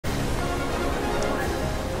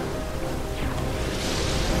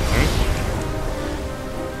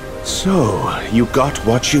So, you got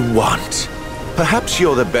what you want. Perhaps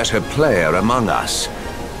you're the better player among us.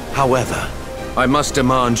 However, I must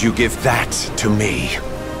demand you give that to me.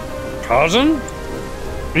 Pardon?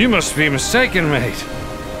 You must be mistaken, mate.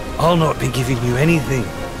 I'll not be giving you anything.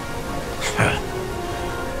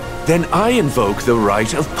 Then I invoke the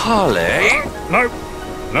right of parley. No.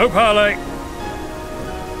 No parley.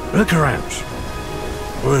 Look around.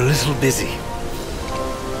 We're a little busy.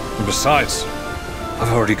 And besides,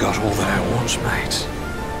 I've already got all that I want, mate.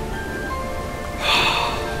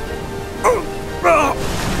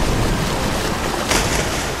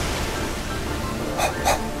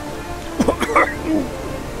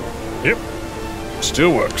 Yep.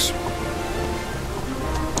 Still works.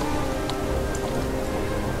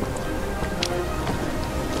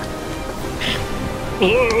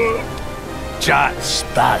 Jack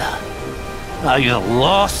Sparrow, are you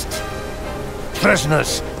lost?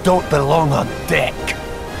 Prisoners don't belong on deck.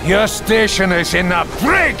 Your station is in the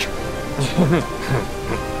brig!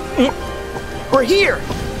 We're here!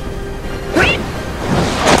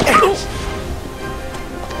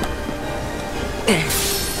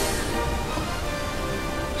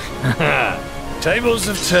 Tables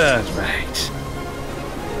have turned, mate.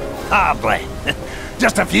 Hardly.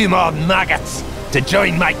 Just a few more maggots to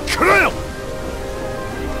join my crew!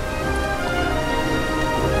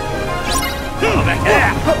 Over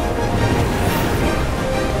here!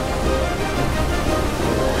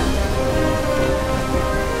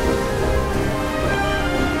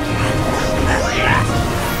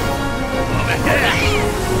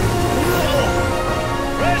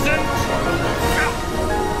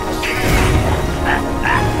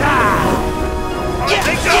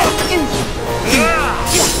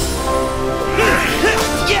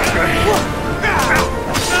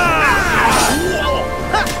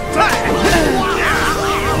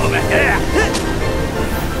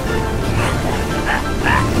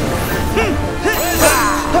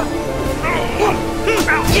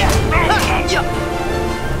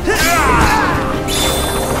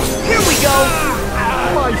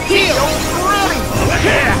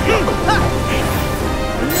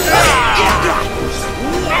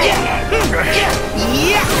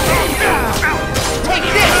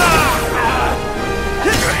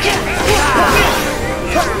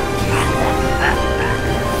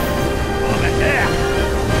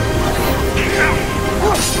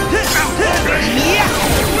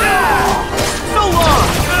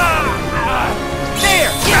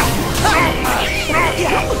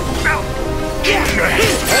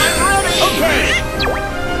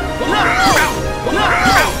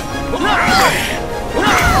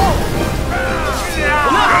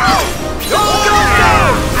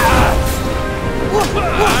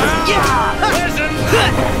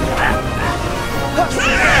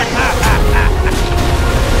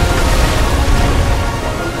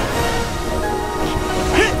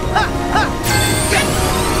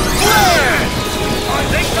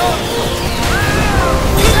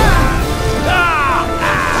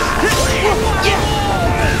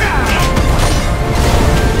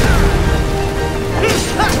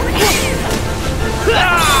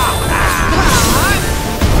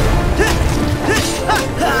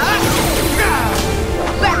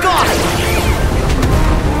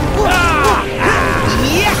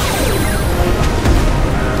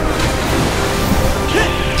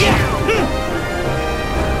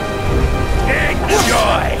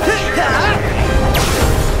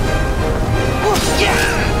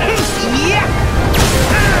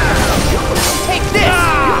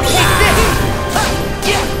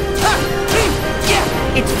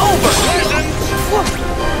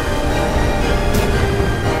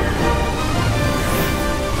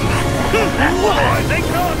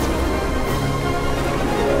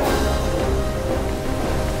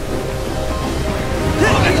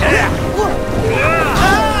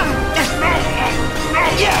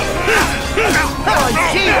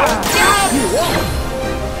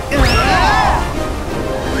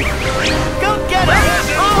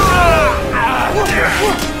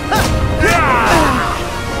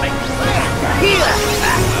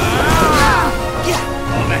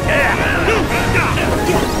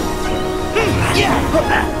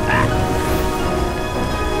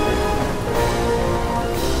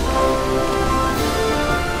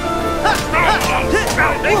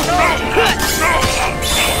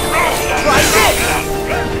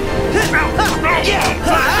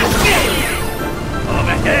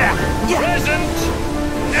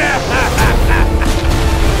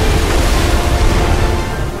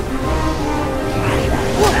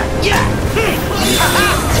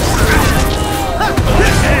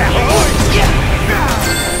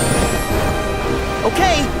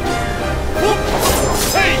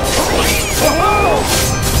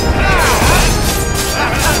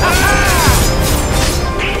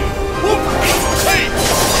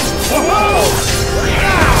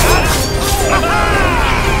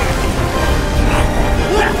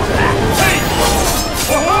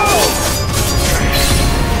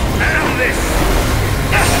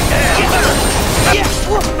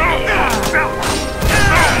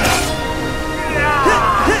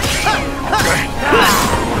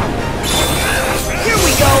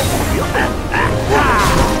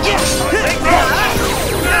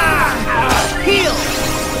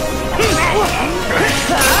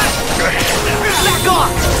 Back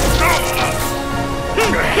off!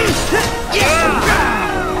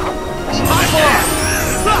 High bar!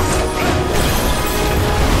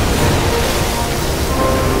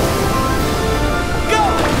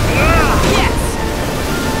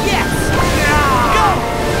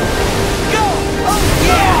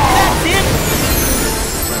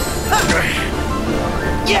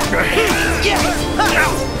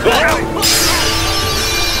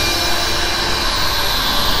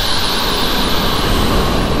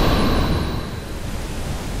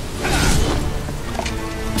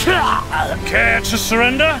 Care to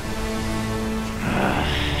surrender?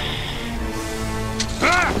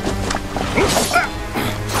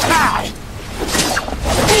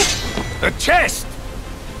 The chest!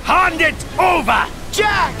 Hand it over!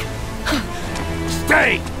 Jack!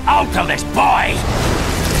 Stay out of this, boy!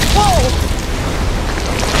 Whoa!